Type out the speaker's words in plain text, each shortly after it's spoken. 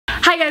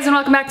Hi guys and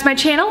welcome back to my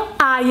channel.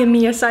 I am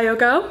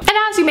Sayoko. And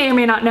as you may or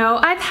may not know,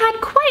 I've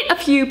had quite a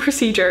few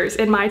procedures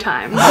in my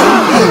time.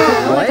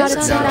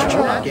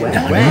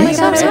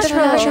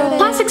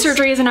 Plastic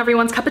surgery isn't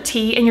everyone's cup of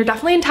tea and you're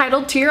definitely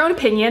entitled to your own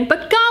opinion,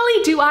 but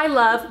golly do I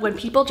love when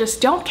people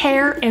just don't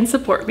care and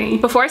support me.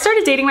 Before I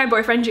started dating my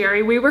boyfriend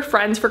Gerry, we were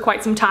friends for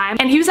quite some time,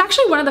 and he was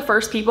actually one of the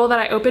first people that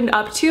I opened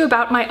up to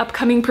about my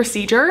upcoming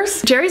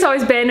procedures. Gerry's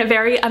always been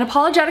very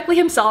unapologetically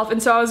himself,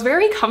 and so I was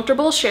very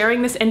comfortable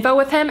sharing this info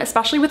with him,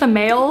 especially with a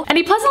male, and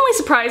he pleasantly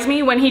surprised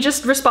me when he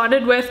just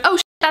responded with, "Oh,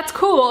 that's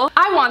cool,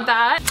 I want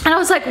that." And I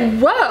was like,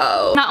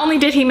 whoa. Not only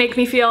did he make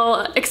me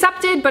feel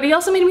accepted, but he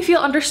also made me feel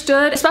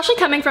understood, especially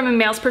coming from a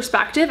male's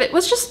perspective. It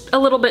was just a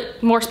little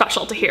bit more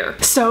special to hear.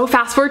 So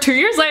fast forward 2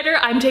 years later,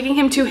 I'm taking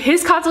him to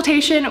his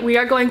consultation. We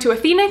are going to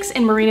Athenix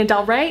in Marina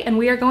del Rey, and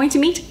we are going to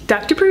meet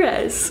Dr.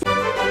 Perez.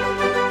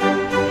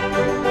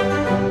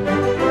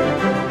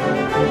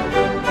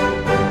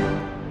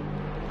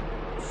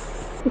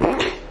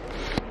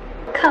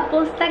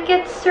 Couples that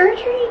get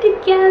surgery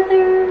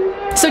together.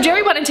 So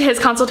Gerry went into his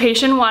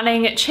consultation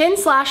wanting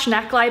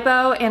chin/neck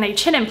lipo and a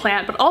chin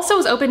implant, but also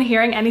was open to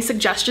hearing any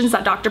suggestions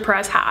that Dr.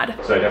 Perez had.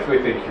 So I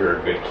definitely think you're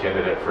a good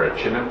candidate for a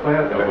chin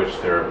implant, of which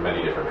there are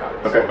many different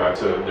kinds. Okay.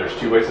 So there's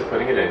two ways of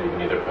putting it in. You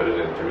can either put it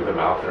in through the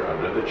mouth or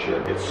under the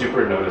chin. It's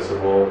super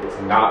noticeable. It's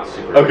not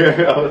super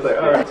Okay, I was like,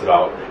 all right. It's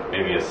about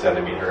maybe 1.5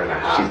 centimeters.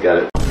 She's got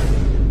it.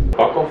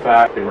 Buccal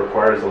fat, it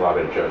requires a lot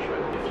of judgment.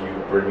 If you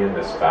bring in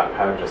this fat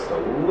pad just a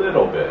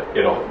little bit,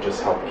 it'll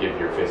just help give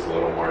your face a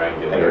little more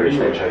angularity,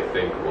 which I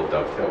think will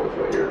dovetail with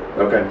what you're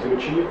looking to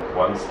achieve.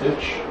 One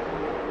stitch,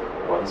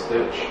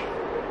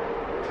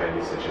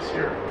 tiny stitches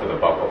here. For the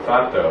buccal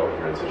fat though,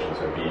 your incisions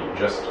would be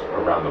just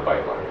around the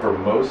bite line. For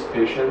most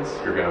patients,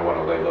 you're going to want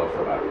to lay low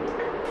for about a week.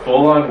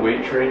 Full-on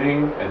weight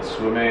training and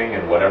swimming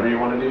and whatever you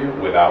want to do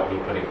without me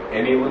putting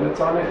any limits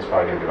on it is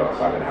probably going to be about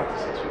 5.5 to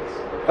 6 weeks.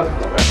 That's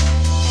not bad.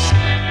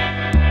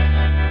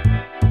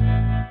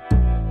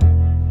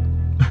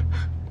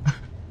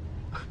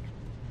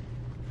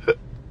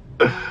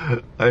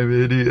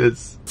 I'm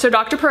idiots. So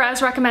Dr.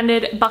 Perez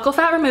recommended buccal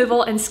fat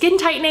removal and skin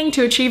tightening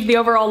to achieve the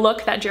overall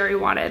look that Gerry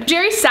wanted.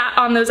 Gerry sat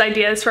on those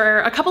ideas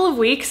for a couple of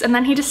weeks, and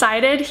then he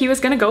decided he was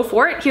gonna go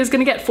for it. He was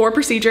gonna get 4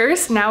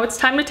 procedures. Now it's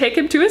time to take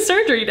him to his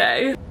surgery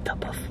day. The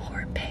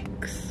before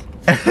pics.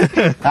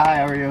 Hi,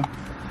 how are you?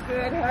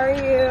 Good, how are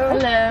you?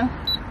 Hello.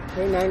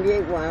 Okay,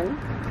 98.1.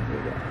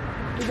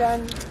 You're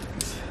done.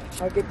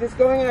 I'll get this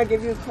going and I'll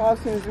give you a call as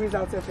soon as the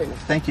results are finished.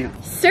 Thank you.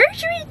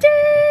 Surgery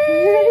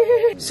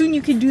day! Soon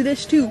you can do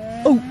this too.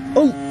 Oh.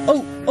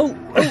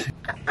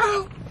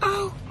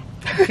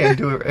 I can't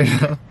do it right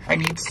now. I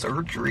need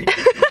surgery.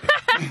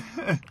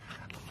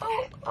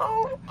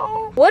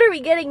 What are we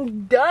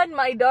getting done,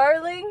 my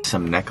darling?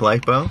 Some neck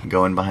lipo.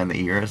 Go in behind the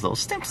ears, little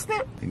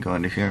snip. And go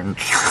into here and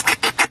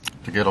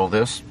to get all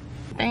this.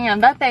 Damn,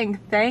 that thing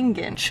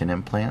thangin'. Chin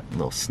implant,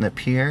 little snip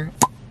here.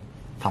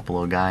 Pop a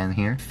little guy in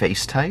here.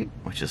 Face tight,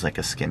 which is like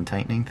a skin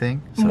tightening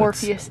thing. So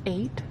Morpheus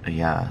 8.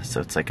 Yeah, so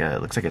it's like it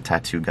looks like a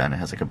tattoo gun. It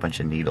has like a bunch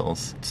of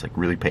needles. It's like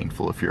really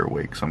painful if you're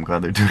awake, so I'm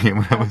glad they're doing it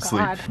when I'm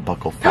asleep.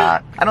 Buccal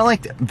fat. I don't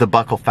like the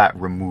buccal fat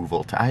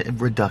removal.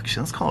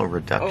 Reduction. Let's call it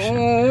reduction.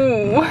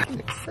 Oh.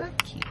 It's so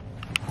cute.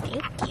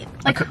 Thank you.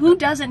 Like, who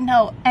doesn't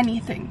know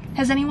anything?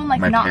 Has anyone like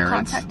my not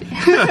parents. contacted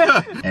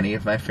you? Any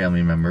of my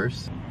family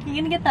members. You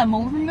gonna get that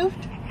mole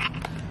removed?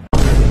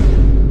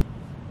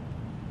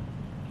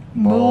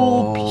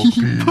 Mole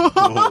people.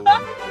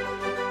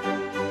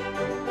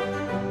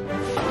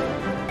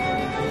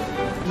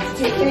 Did you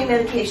take any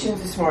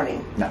medications this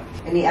morning? No.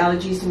 Any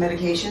allergies to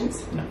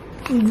medications? No.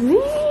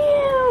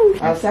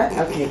 All set?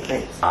 Okay,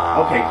 great.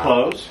 Okay,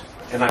 close.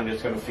 And I'm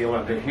just going to feel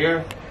under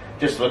here.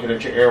 Just looking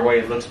at your airway,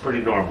 it looks pretty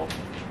normal.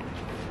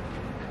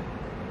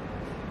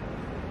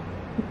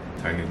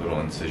 Tiny little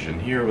incision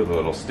here with a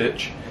little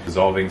stitch.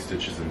 Dissolving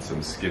stitches and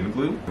some skin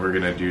glue. We're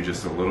gonna do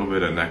just a little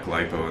bit of neck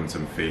lipo and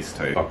some face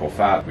tight. Buccal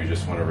fat, we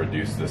just wanna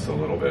reduce this a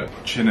little bit.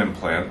 Chin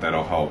implant,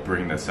 that'll help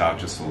bring this out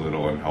just a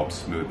little and help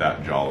smooth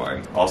that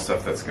jawline. All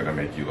stuff that's gonna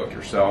make you look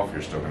yourself.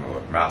 You're still gonna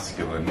look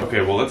masculine.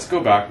 Okay, well let's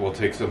go back. We'll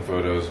take some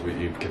photos.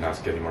 You can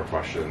ask any more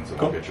questions and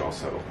I'll get you all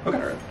settled. Okay.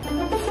 All right.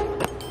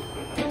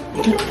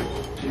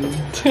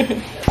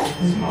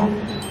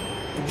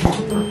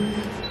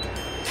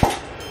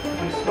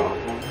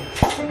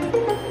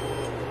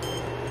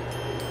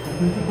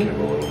 Give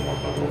a little more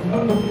buccal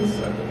fat on these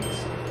sides.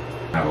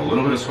 Have a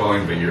little bit of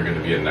swelling, but you're going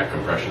to be a neck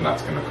compression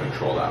that's going to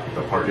control that.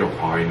 The part you'll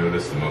probably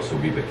notice the most will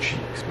be the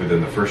cheeks.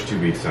 Within the first 2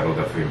 weeks, that'll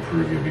definitely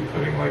improve. You'll be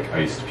putting like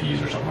iced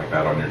peas or something like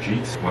that on your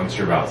cheeks. Once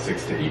you're about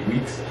 6 to 8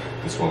 weeks,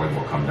 the swelling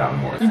will come down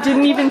more. You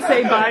didn't even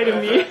say bye to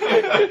me.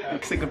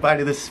 Say goodbye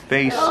to this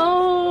space.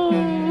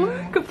 Oh,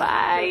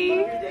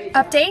 goodbye.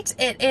 Update,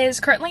 it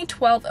is currently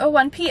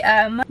 12:01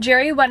 p.m.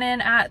 Gerry went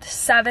in at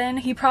 7.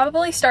 He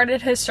probably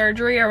started his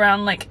surgery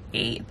around like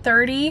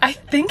 8:30. I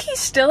think he's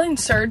still in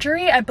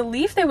surgery. I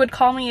believe they would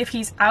call me if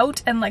he's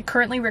out and like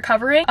currently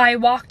recovering. I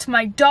walked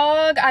my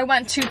dog. I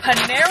went to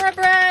Panera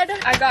Bread.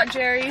 I got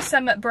Gerry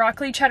some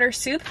broccoli cheddar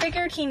soup.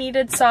 Figured he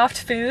needed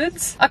soft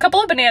foods. A couple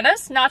of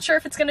bananas. Not sure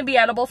if it's gonna be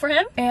edible for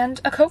him.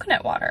 And a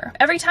coconut water.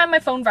 Every time my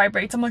phone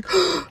vibrates, I'm like,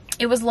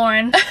 it was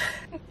Lauren.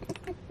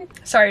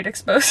 Sorry to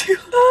expose you.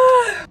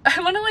 I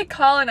want to like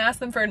call and ask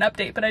them for an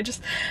update, but I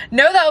just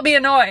know that will be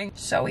annoying.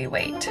 So we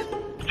wait.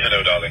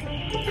 Hello, darling.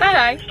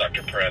 Hi. It's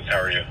Dr. Perez. How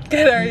are you?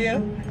 Good, how are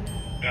you?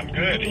 I'm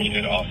good. You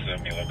did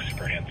awesome. You look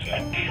super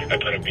handsome. I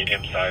put a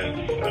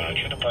medium-sized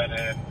trim implant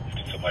in,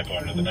 did some lipo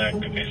under the neck,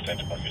 face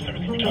tint, morpheus,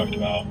 everything we talked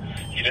about.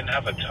 He didn't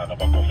have a ton of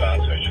buccal fat,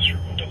 so I just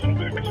removed a little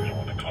bit because we don't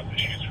want to cause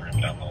issues for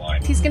him down the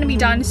line. He's gonna be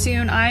done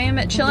soon. I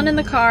am chilling in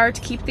the car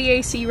to keep the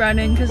AC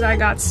running because I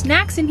got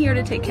snacks in here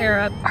to take care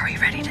of. Are we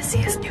ready to see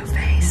his new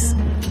face?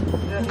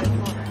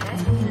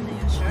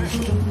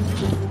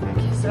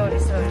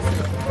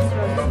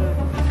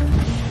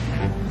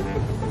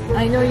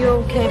 I know you're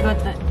okay, but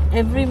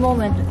every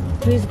moment,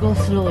 please go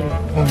slowly.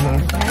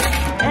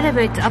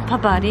 Elevate upper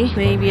body,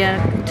 maybe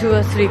 2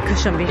 or 3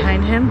 cushion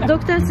behind him.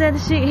 Doctor said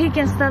he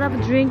can start up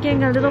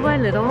drinking a little by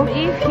little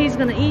if he's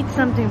gonna eat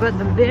something, but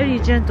very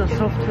gentle,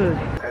 soft food.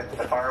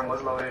 The firearm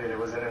was loaded, it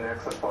was in an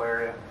accessible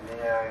area.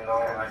 Yeah, I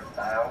know.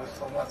 I always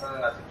told my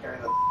son not to carry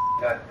the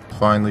gun.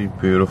 Finally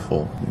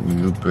beautiful.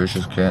 You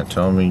bitches can't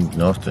tell me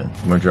nothing.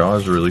 My jaw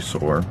is really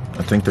sore.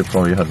 I think they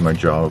probably had my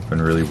jaw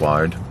open really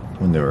wide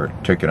when they were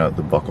taking out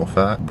the buccal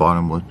fat.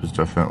 Bottom lip is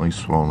definitely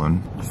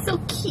swollen. So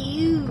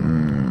cute.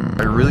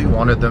 I really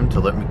wanted them to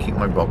let me keep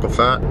my buccal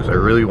fat because I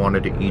really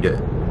wanted to eat it.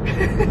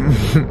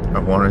 I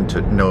wanted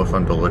to know if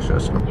I'm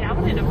delicious. Yeah, I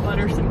wanted to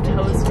butter some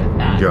toast with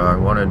that. Yeah, I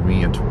wanted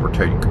me to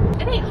partake.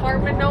 It ain't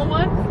hard with no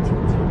one.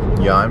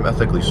 Yeah, I'm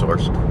ethically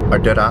sourced. I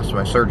did ask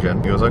my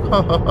surgeon. He was like,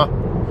 ha ha ha.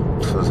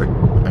 So I was like,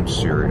 I'm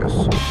serious.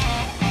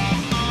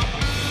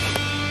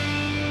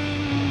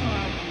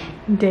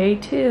 Day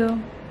 2.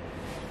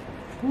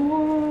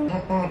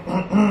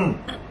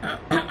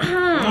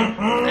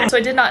 So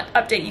I did not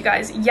update you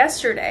guys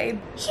yesterday.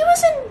 He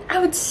was in, I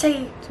would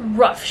say,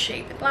 rough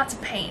shape. Lots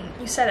of pain.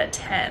 You said a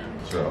 10.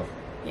 So.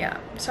 Yeah,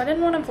 so I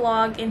didn't want to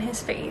vlog in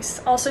his face.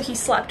 Also, he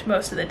slept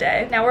most of the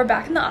day. Now we're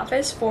back in the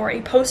office for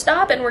a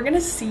post-op and we're gonna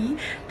see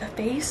the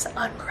face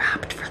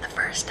unwrapped for the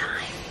first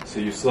time. So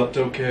you slept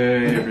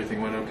okay,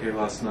 everything went okay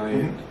last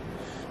night.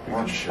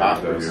 How much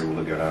fat were you able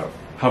to get out?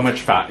 How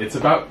much fat? It's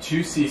about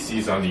 2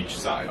 cc's on each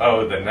side.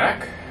 Oh, the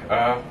neck?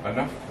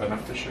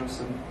 Enough to show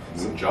some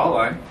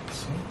jawline.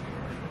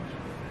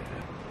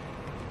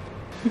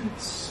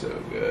 So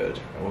good.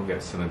 I will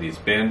get some of these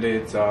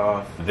band-aids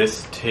off.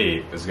 This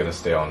tape is gonna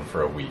stay on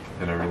for a week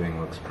and everything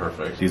looks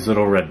perfect. These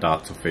little red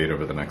dots will fade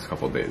over the next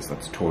couple of days.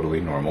 That's totally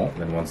normal.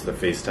 Then once the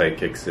face tight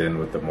kicks in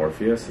with the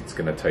Morpheus, it's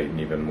gonna tighten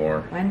even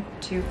more. 1,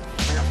 2,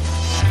 3.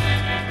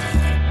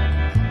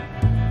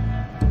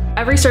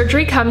 Every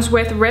surgery comes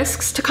with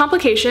risks to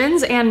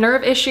complications, and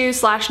nerve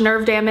issues /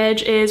 nerve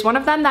damage is one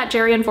of them that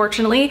Gerry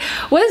unfortunately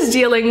was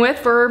dealing with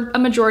for a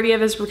majority of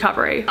his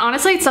recovery.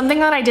 Honestly, it's something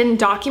that I didn't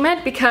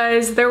document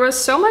because there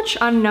was so much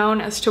unknown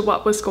as to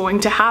what was going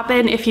to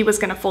happen if he was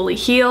going to fully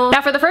heal.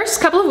 Now, for the first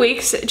couple of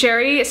weeks,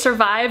 Gerry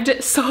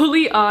survived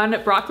solely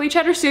on broccoli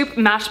cheddar soup,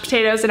 mashed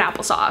potatoes, and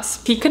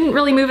applesauce. He couldn't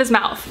really move his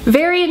mouth.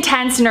 Very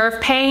intense nerve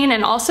pain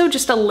and also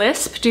just a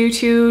lisp due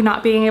to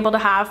not being able to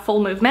have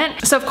full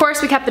movement. So of course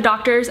we kept the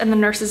doctors and the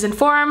nurses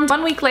informed.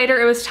 1 week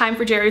later, it was time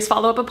for Gerry's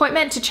follow-up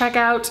appointment to check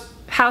out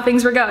how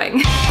things were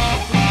going.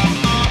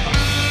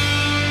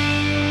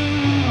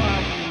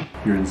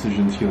 Your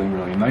incision's healing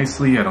really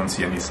nicely. I don't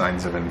see any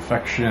signs of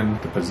infection.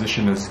 The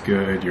position is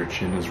good. Your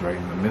chin is right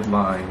in the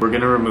midline. We're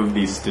gonna remove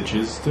these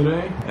stitches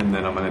today, and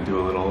then I'm gonna do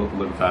a little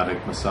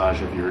lymphatic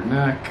massage of your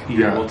neck.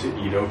 You're able to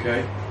eat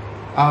okay?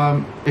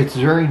 It's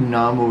very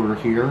numb over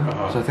here,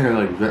 so I think I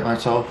like bit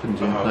myself and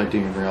didn't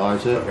even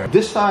realize it. Okay.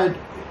 This side,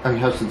 I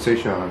have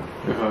sensation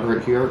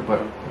right here, but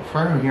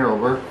from here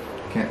over,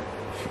 can't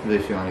really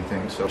feel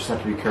anything, so just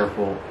have to be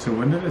careful. So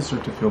when did it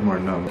start to feel more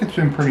numb? It's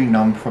been pretty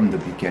numb from the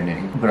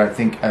beginning, but I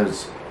think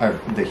as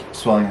the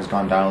swelling has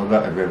gone down a little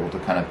bit, I've been able to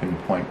kind of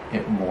pinpoint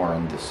it more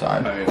on this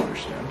side. I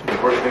understand. The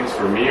important things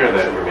for me are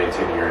that you're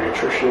maintaining your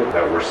nutrition,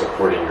 that we're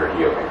supporting your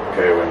healing.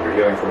 Okay, when you're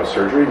healing from a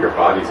surgery, your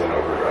body's in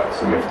overdrive,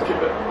 so we have to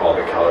give it all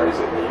the calories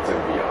it needs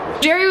and beyond.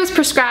 Gerry was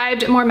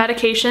prescribed more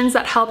medications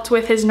that helped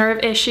with his nerve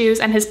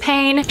issues and his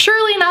pain.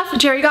 Surely enough,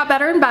 Gerry got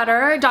better and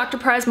better. Dr.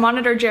 Perez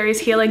monitored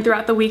Gerry's healing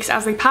throughout the weeks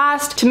as they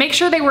passed to make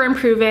sure they were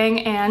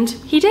improving, and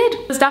he did.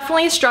 It was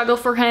definitely a struggle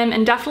for him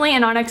and definitely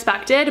an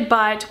unexpected,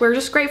 but we're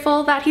just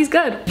grateful that he's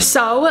good.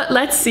 So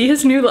let's see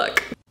his new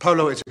look.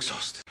 Polo is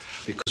exhausted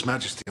because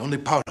Majesty, only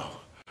Polo,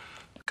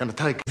 can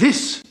take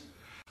this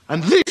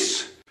and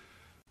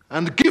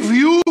give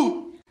you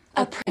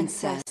a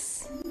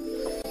princess.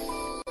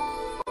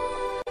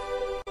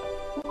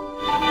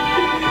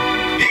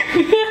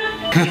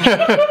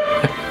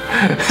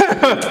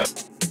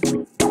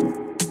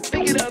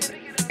 Pick it up.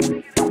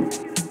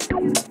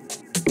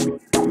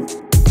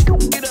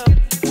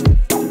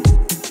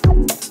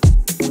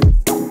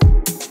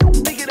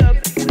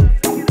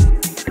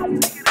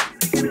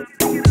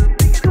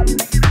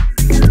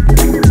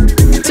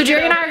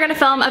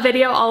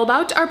 video all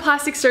about our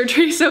plastic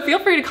surgery, so feel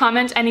free to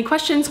comment any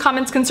questions,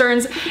 comments,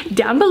 concerns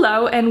down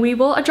below and we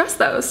will address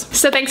those.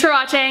 So thanks for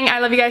watching. I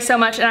love you guys so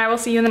much and I will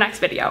see you in the next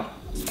video.